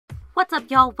What's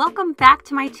up, y'all? Welcome back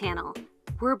to my channel.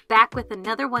 We're back with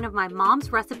another one of my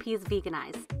mom's recipes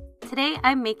veganized. Today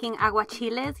I'm making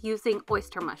aguachiles using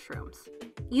oyster mushrooms.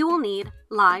 You will need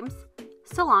limes,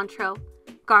 cilantro,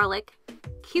 garlic,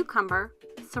 cucumber,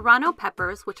 serrano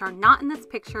peppers, which are not in this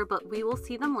picture but we will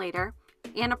see them later,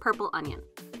 and a purple onion.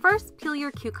 First, peel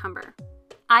your cucumber.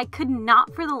 I could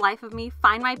not for the life of me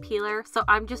find my peeler, so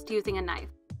I'm just using a knife.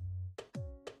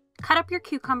 Cut up your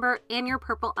cucumber and your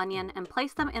purple onion and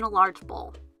place them in a large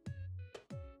bowl.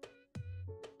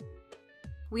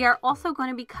 We are also going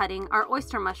to be cutting our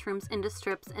oyster mushrooms into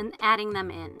strips and adding them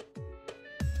in.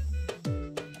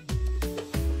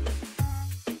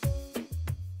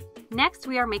 Next,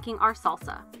 we are making our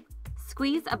salsa.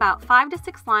 Squeeze about 5 to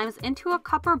 6 limes into a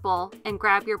cup or bowl and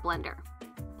grab your blender.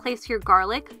 Place your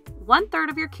garlic, 1/3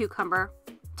 of your cucumber,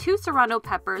 2 serrano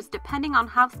peppers depending on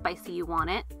how spicy you want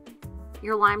it,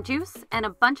 your lime juice, and a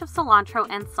bunch of cilantro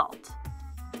and salt.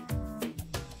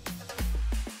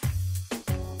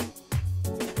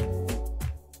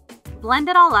 Blend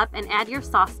it all up and add your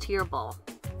sauce to your bowl.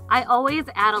 I always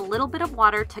add a little bit of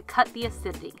water to cut the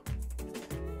acidity.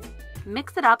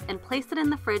 Mix it up and place it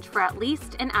in the fridge for at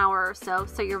least an hour or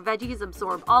so your veggies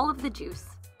absorb all of the juice.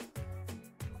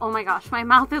 Oh my gosh, my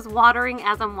mouth is watering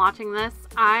as I'm watching this.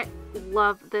 I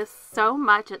love this so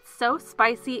much. It's so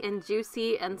spicy and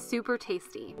juicy and super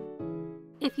tasty.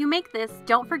 If you make this,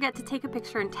 don't forget to take a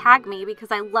picture and tag me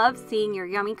because I love seeing your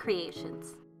yummy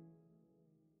creations.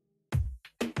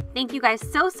 Thank you guys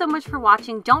so much for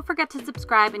watching. Don't forget to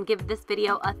subscribe and give this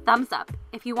video a thumbs up.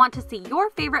 If you want to see your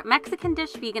favorite Mexican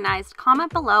dish veganized,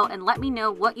 comment below and let me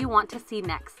know what you want to see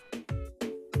next.